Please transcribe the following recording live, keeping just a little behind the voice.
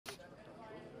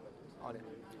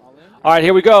All right,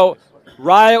 here we go.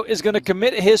 Rayo is going to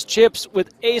commit his chips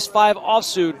with ace-5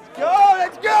 offsuit. Go,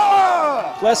 let's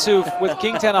go! Plesuf with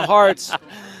king-10 of hearts.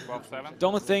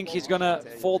 Don't think he's going to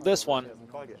fold this one.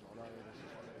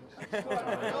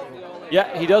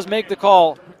 Yeah, he does make the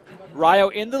call. Rayo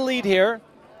in the lead here.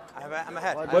 I'm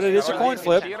ahead. But it is a coin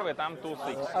flip.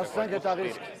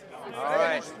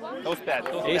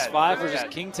 Ace-5 versus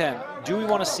king-10. Do we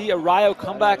want to see a Rayo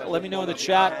comeback? Let me know in the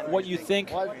chat what you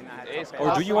think.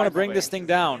 Or do you want to bring this thing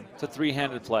down to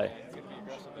three-handed play?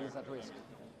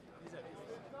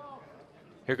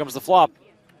 Here comes the flop.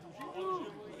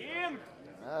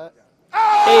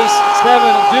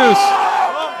 Ace-7 deuce.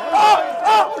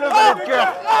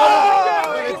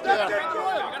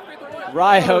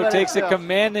 Rayo takes a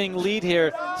commanding lead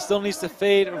here. Still needs to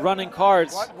fade running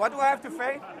cards. What do I have to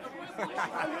fade?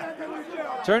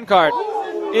 Turn card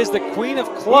is the queen of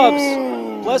clubs.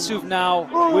 Plesuf now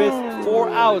with 4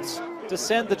 outs to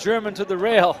send the German to the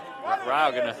rail.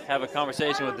 Rayo gonna have a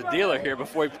conversation with the dealer here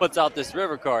before he puts out this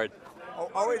river card.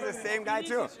 Always the same guy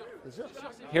too.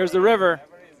 Here's the river.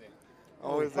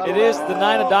 It is the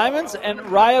 9 of diamonds, and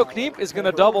Rayo Kniep is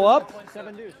gonna double up.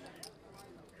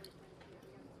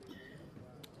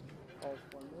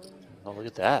 Oh, look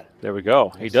at that. There we go.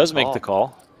 He does make the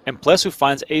call. And Plesuf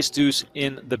finds ace-deuce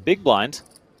in the big blind.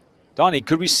 Donnie,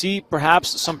 could we see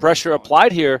perhaps some pressure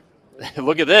applied here?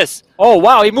 Look at this. Oh,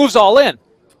 wow, he moves all in.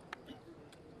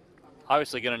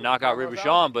 Obviously going to knock out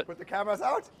River-Jean, but... Put the cameras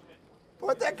out.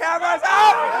 Put the cameras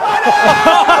out!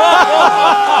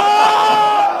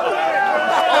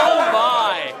 Oh,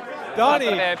 my. Donnie.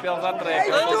 A little slow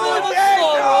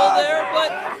roll there, but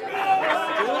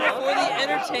doing it for the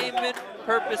entertainment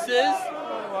purposes.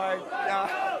 Oh, my God.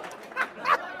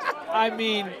 I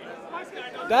mean,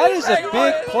 that is a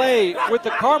big play with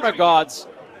the karma gods.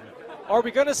 Are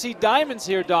we going to see diamonds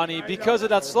here, Donnie, because of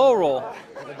that slow roll?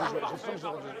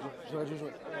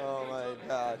 Oh, my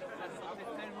God.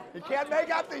 You can't make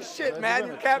up this shit, man.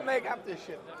 You can't make up this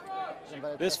shit.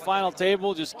 This final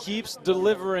table just keeps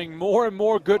delivering more and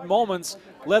more good moments.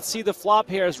 Let's see the flop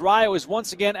here as Rayo is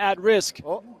once again at risk.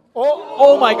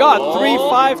 Oh my God, 3,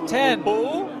 5, 10.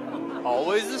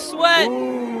 Always a sweat.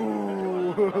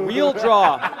 Wheel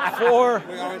draw for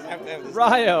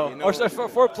Rayo, or sorry,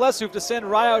 for Plesuf to send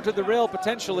Rayo to the rail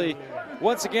potentially.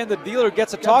 Once again, the dealer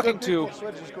gets a talking to.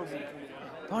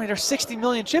 Oh, there's 60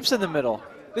 million chips in the middle.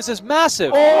 This is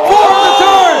massive.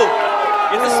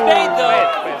 It's a spade,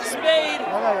 though. It's a spade.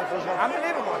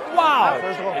 Wow.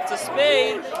 It's a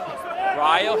spade.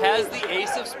 Rayo has the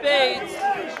ace of spades.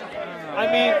 I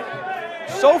mean,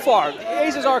 so far, the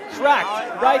aces are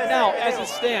cracked right now as it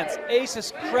stands. Ace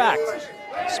is cracked.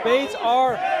 Spades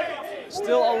are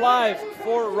still alive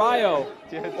for Rayo,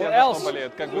 or else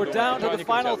we're down to the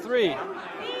final 3.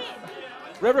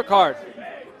 River card.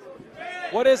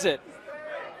 What is it?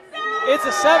 It's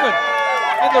a 7,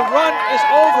 and the run is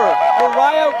over for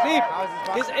Rayo Kniep.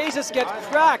 His aces get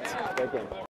cracked.